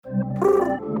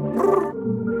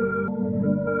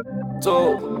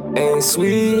So ain't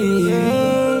sweet,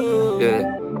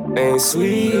 yeah, ain't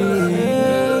sweet.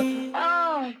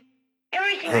 Oh,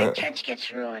 everything I touch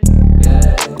gets ruined.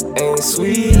 Ain't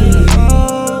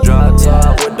sweet.